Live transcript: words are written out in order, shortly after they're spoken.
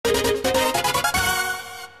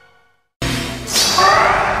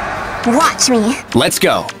Watch me. Let's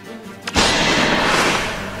go.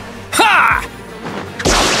 Ha!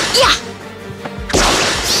 Yeah!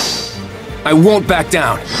 I won't back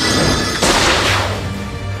down.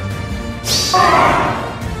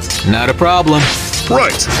 Not a problem.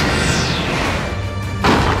 Right.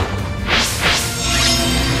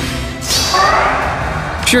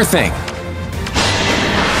 Sure thing.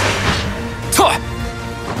 Tuh!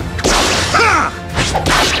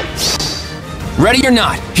 Ready or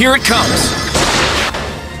not, here it comes.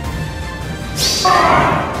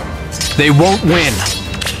 They won't win.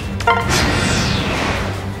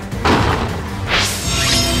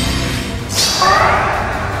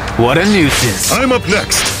 What a nuisance. I'm up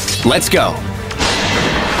next. Let's go.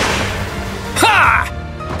 Ha!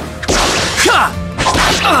 Ha!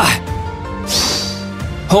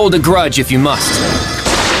 Hold a grudge if you must.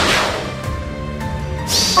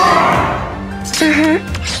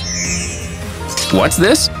 What's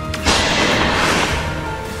this?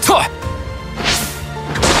 Tuh!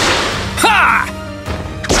 Ha!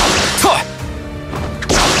 Tuh!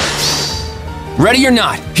 Ready or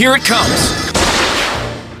not, here it comes.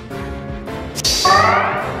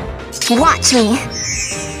 Watch me.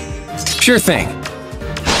 Sure thing.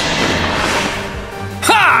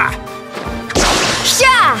 Ha!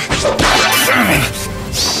 Sha!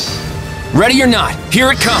 Ready or not,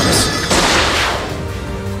 here it comes.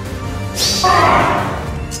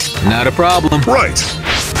 Not a problem. Right.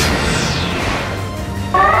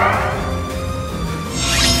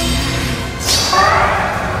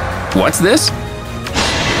 What's this?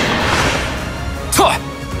 Tuh!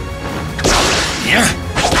 Yeah.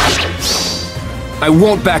 I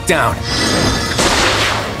won't back down.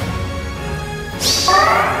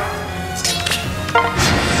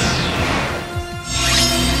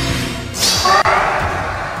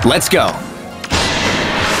 Let's go.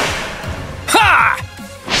 Ha!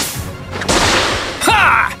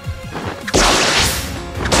 Ha!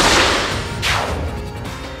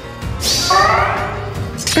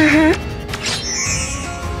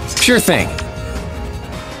 Sure thing.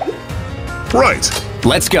 Right.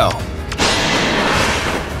 Let's go.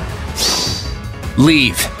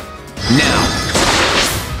 Leave. Now.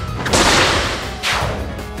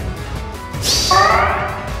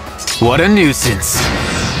 What a nuisance.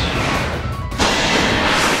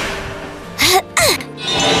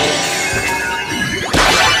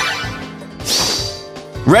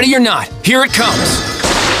 Ready or not, here it comes.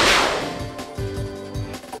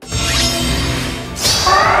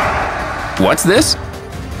 What's this?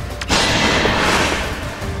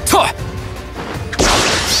 Tuh!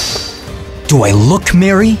 Do I look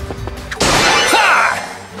merry? Ha!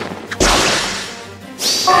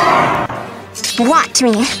 Watch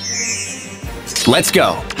me. Let's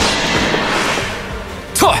go.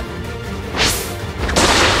 Tuh!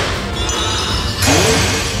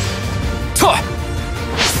 Tuh!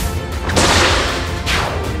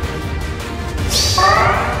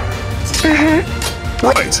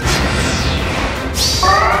 Right.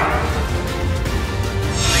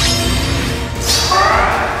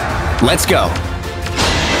 Let's go.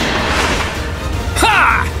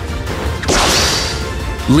 Ha!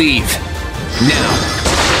 Leave. Now.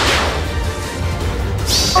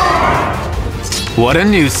 What a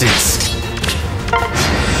nuisance.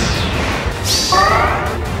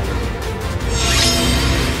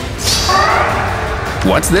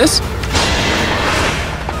 What's this?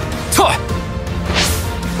 Tuh!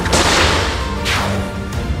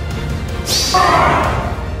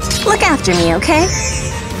 Look after me, okay?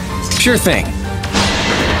 Sure thing.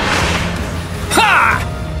 Ha!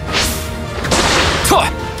 Tuh!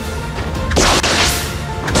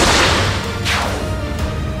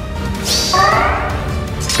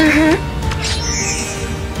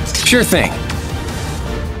 Sure thing.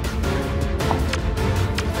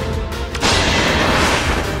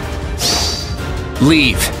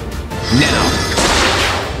 Leave. Now.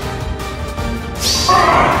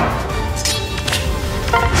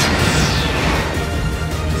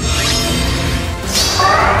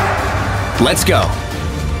 Let's go.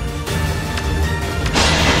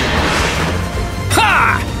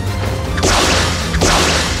 Ha!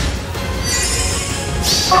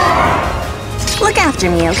 Look after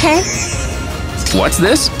me, okay? What's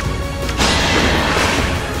this?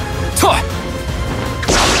 Tuh!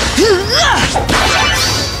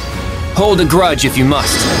 Hold a grudge if you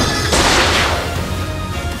must.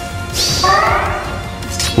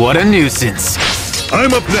 What a nuisance.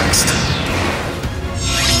 I'm up next.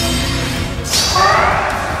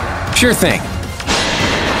 Sure thing.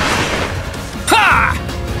 Ha!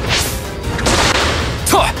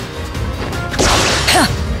 Tuh!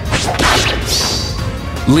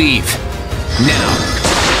 Leave. Now.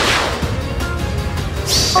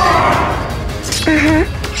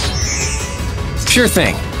 Sure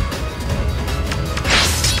thing.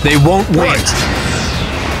 They won't win. Right.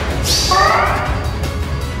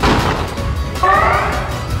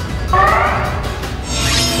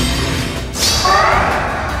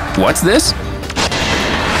 What's this?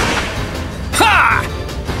 Ha!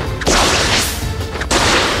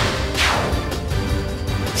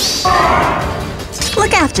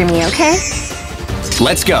 Look after me, okay?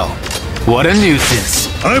 Let's go. What a nuisance.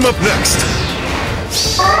 I'm up next.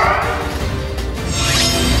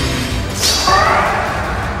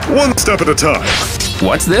 One step at a time.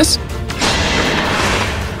 What's this?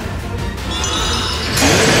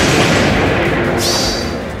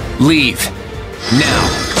 Leave. Now.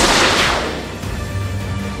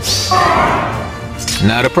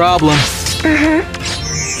 Not a problem.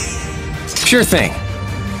 Sure thing.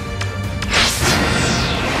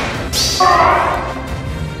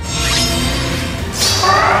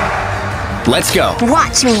 Let's go.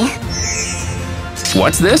 Watch me.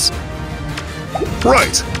 What's this?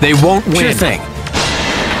 Right. They won't win. Sure thing.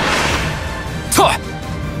 Tuh!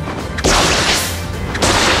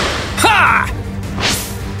 Ha!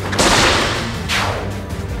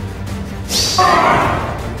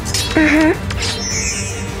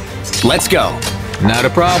 Let's go. Not a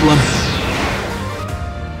problem.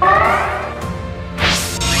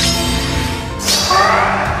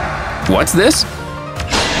 What's this?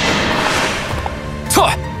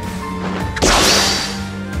 Tuh!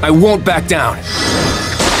 I won't back down.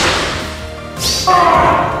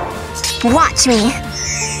 Watch me.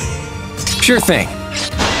 Sure thing.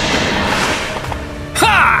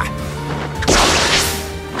 Ha!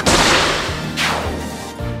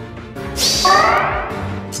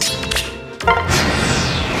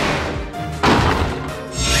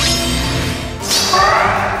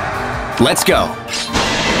 Let's go.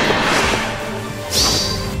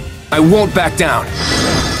 I won't back down.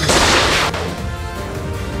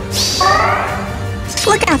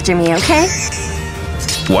 Look after me, okay?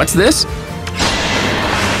 What's this?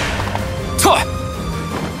 Tuh!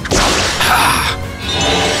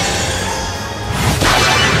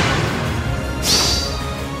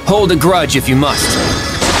 Hold a grudge if you must.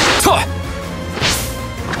 Tuh!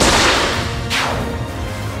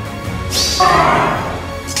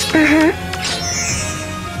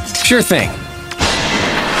 Sure thing.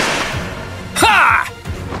 Ha!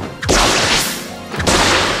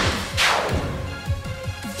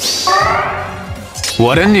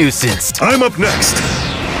 What a nuisance. I'm up next.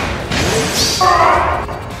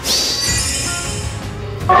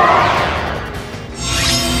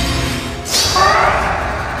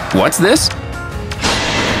 What's this?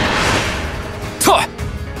 Tuh!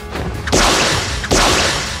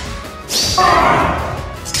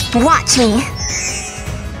 Watch me.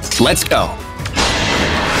 Let's go.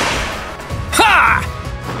 Ha!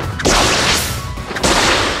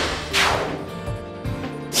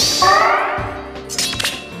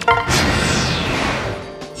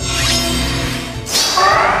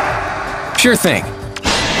 Sure thing.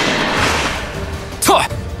 Tuh!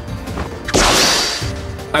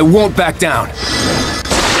 I won't back down.